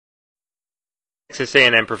Texas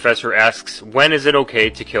A&M professor asks, when is it okay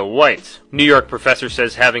to kill whites? New York professor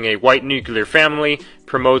says having a white nuclear family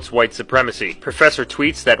promotes white supremacy. Professor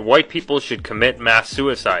tweets that white people should commit mass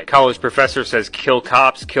suicide. College professor says kill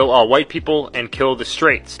cops, kill all white people, and kill the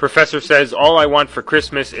straights. Professor says all I want for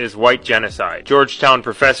Christmas is white genocide. Georgetown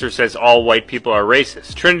professor says all white people are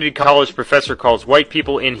racist. Trinity College professor calls white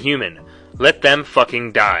people inhuman. Let them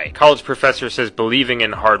fucking die. College professor says believing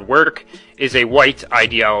in hard work is a white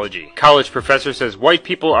ideology. College professor says white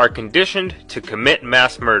people are conditioned to commit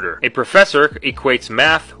mass murder. A professor equates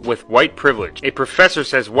math with white privilege. A professor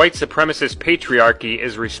says white supremacist patriarchy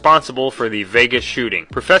is responsible for the Vegas shooting.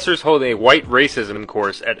 Professors hold a white racism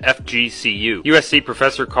course at FGCU. USC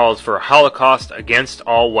professor calls for a Holocaust against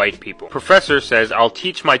all white people. Professor says I'll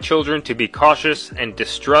teach my children to be cautious and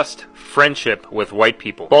distrust friendship with white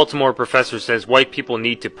people. Baltimore professor says white people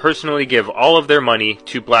need to personally give all of their money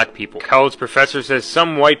to black people. College professor says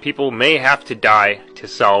some white people may have to die to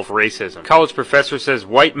solve racism. College professor says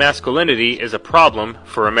white masculinity is a problem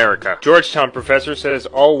for America. Georgetown professor says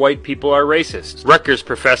all white people are racist. Rutgers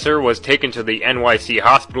professor was taken to the NYC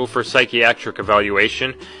hospital for psychiatric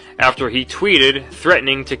evaluation after he tweeted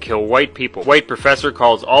threatening to kill white people. White professor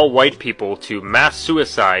calls all white people to mass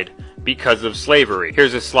suicide because of slavery.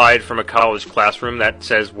 Here's a slide from a college classroom that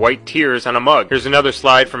says white tears on a mug. Here's another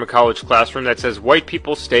slide from a college classroom that says white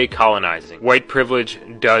people stay colonizing. White privilege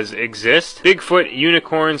does exist. Bigfoot,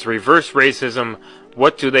 unicorns, reverse racism,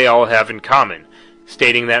 what do they all have in common?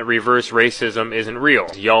 Stating that reverse racism isn't real.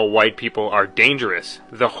 Y'all white people are dangerous.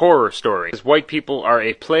 The horror story is white people are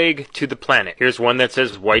a plague to the planet. Here's one that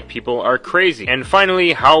says white people are crazy. And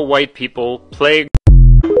finally, how white people plague